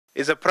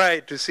It's a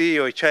pride to see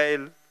your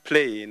child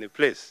play in a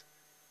place,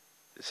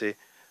 you see.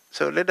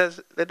 So let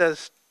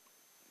us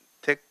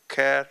take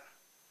care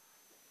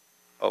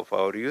of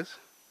our youth.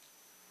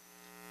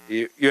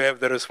 You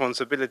have the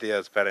responsibility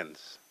as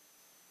parents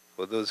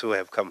for those who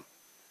have come.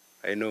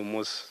 I know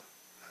most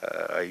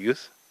are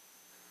youth.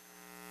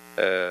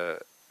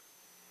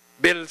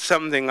 Build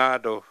something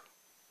out of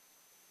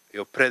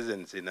your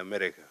presence in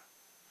America,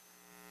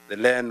 the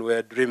land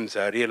where dreams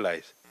are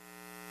realized.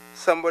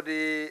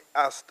 Somebody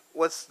asked,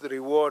 what's the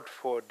reward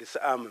for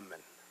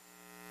disarmament?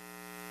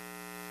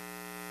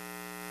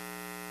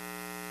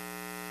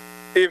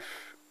 If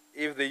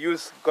the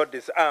youth got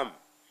disarmed,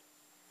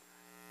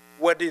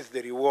 what is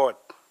the reward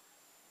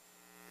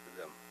to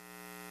them?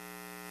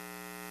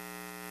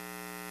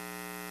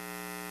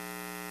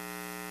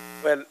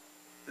 Well,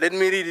 let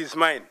me read his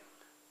mind.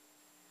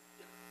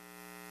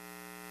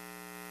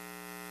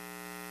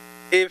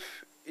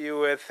 If you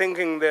were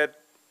thinking that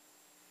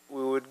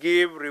we would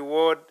give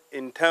reward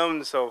in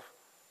terms of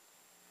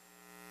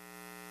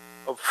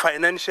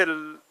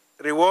financial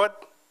reward,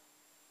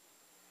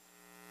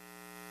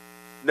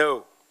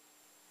 no.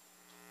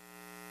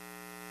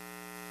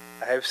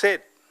 I have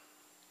said,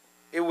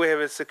 if we have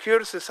a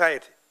secure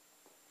society,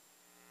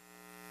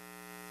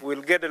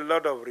 we'll get a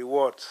lot of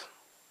rewards.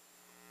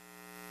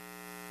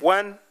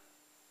 One,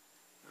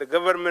 the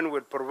government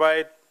will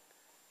provide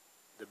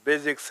the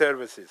basic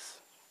services.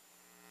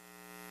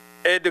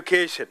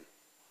 Education.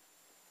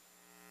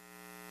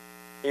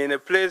 In a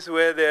place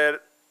where there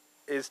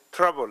is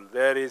trouble,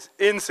 there is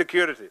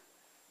insecurity,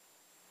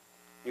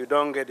 you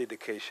don't get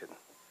education.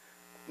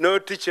 No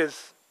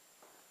teachers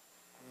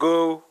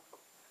go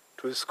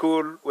to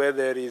school where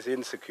there is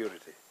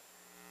insecurity.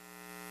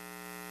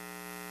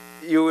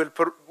 We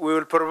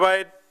will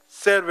provide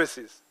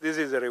services. This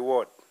is a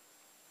reward.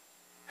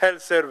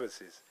 Health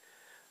services.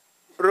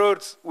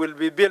 Roads will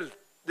be built.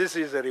 This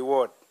is a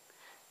reward.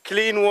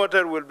 Clean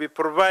water will be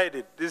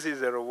provided. This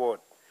is a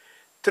reward.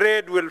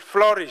 Trade will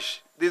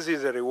flourish. This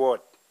is a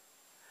reward.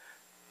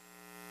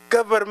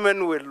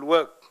 Government will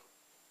work.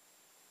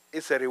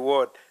 It's a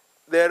reward.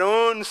 Their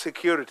own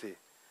security,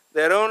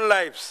 their own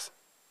lives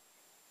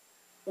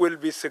will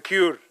be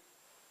secure.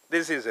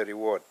 This is a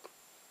reward.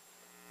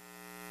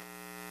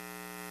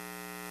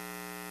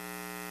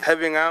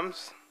 Having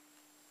arms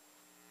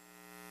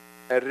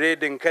and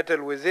raiding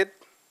cattle with it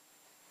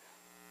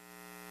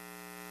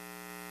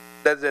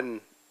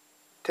doesn't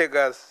take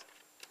us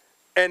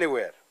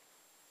anywhere.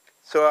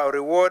 So our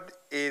reward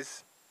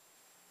is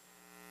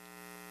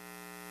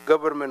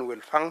government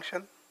will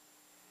function,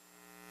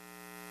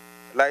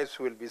 lives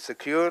will be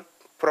secured,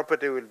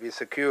 property will be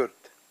secured,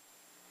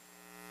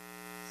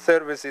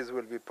 services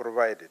will be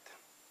provided.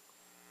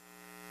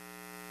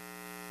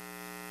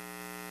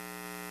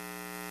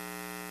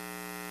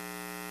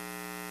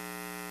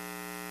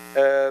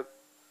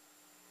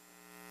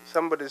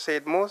 Somebody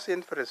said most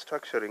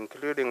infrastructure,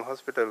 including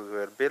hospitals,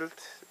 were built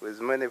with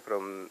money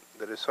from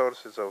the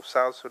resources of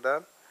South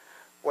Sudan.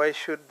 Why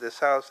should the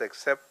South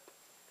accept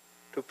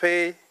to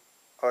pay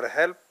or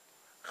help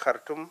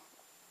Khartoum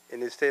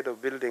instead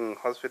of building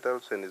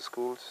hospitals and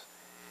schools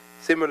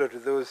similar to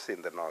those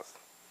in the North?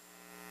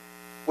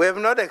 We have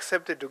not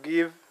accepted to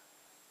give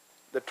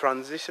the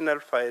transitional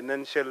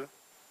financial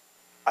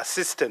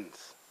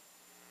assistance.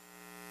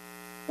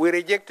 We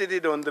rejected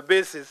it on the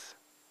basis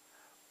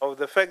of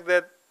the fact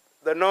that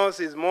the North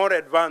is more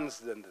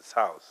advanced than the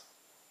South.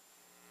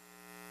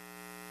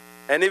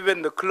 And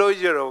even the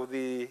closure of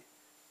the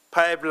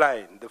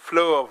pipeline, the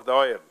flow of the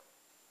oil,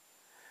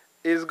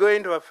 is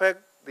going to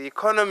affect the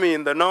economy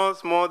in the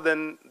North more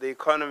than the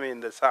economy in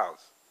the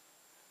South.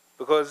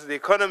 Because the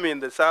economy in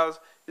the South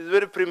is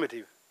very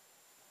primitive.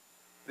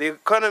 The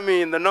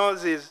economy in the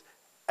North is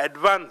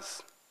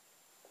advanced.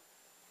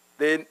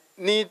 They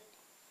need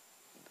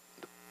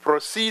the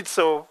proceeds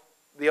of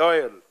the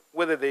oil,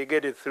 whether they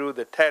get it through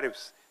the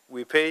tariffs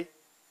we pay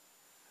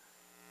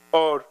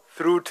or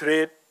through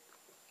trade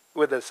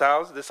with the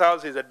South. The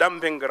South is a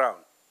dumping ground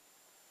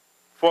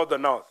for the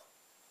North.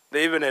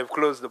 They even have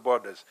closed the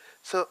borders.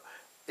 So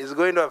it's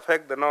going to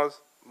affect the North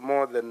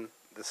more than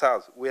the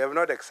South. We have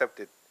not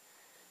accepted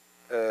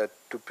to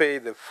pay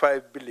the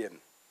 $5 billion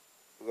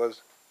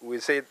because we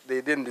said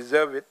they didn't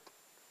deserve it.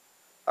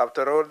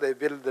 After all, they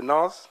built the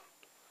North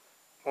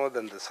more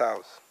than the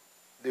South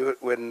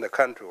when the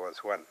country was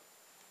one.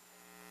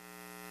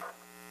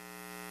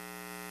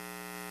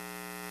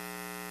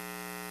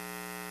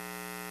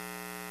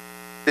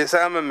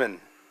 Disarmament.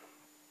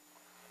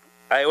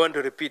 I want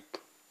to repeat.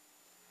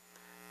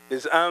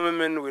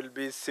 Disarmament will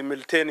be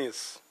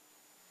simultaneous.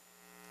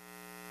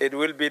 It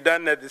will be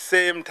done at the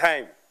same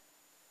time.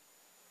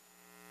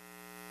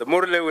 The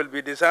Murle will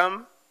be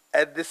disarmed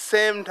at the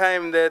same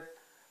time that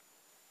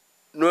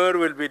Nuer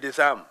will be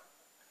disarmed,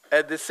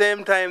 at the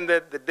same time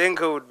that the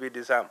Denka will be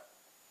disarmed,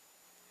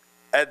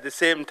 at the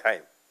same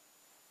time.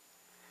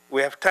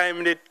 We have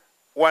timed it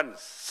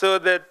once so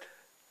that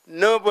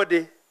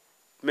nobody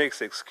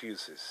makes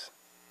excuses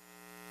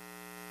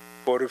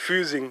for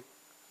refusing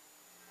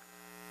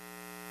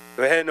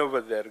to hand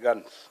over their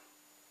guns.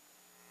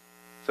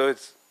 So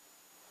as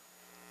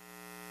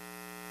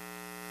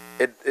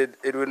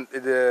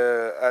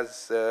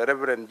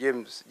Reverend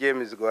James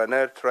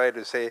Guarner tried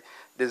to say,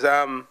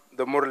 disarm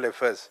the Murle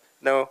first.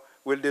 No,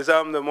 we'll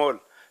disarm them all.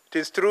 It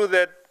is true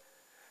that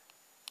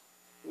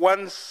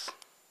once,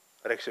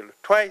 or actually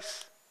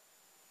twice,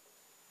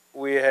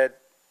 we had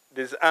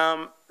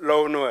disarmed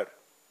Law Noir.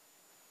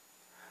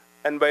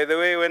 And by the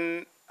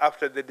way,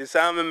 after the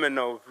disarmament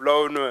of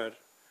Law Noir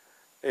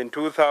in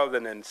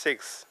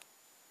 2006,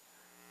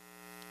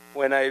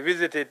 when I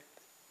visited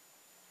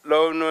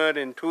Law Noir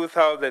in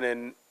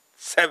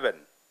 2007,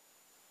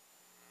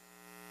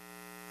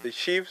 the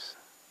chiefs,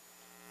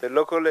 the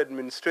local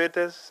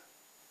administrators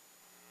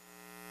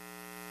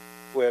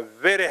were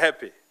very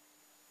happy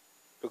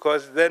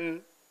because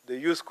then the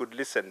youth could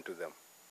listen to them.